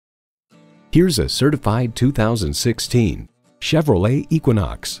Here's a certified 2016 Chevrolet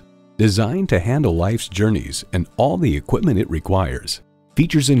Equinox, designed to handle life's journeys and all the equipment it requires.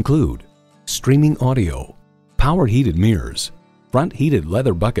 Features include streaming audio, power heated mirrors, front heated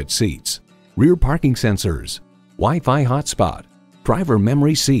leather bucket seats, rear parking sensors, Wi-Fi hotspot, driver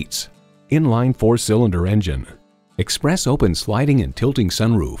memory seats, inline 4-cylinder engine, express open sliding and tilting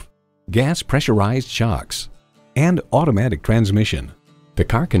sunroof, gas pressurized shocks, and automatic transmission. The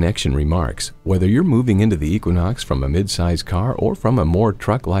Car Connection remarks, whether you're moving into the Equinox from a mid-size car or from a more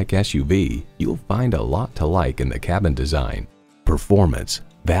truck-like SUV, you'll find a lot to like in the cabin design. Performance,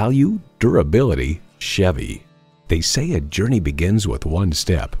 value, durability, Chevy. They say a journey begins with one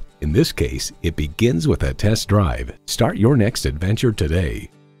step. In this case, it begins with a test drive. Start your next adventure today.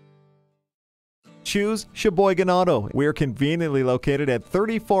 Choose Sheboygan Auto. We're conveniently located at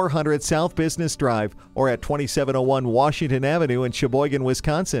 3400 South Business Drive or at 2701 Washington Avenue in Sheboygan,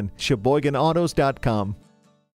 Wisconsin. SheboyganAutos.com.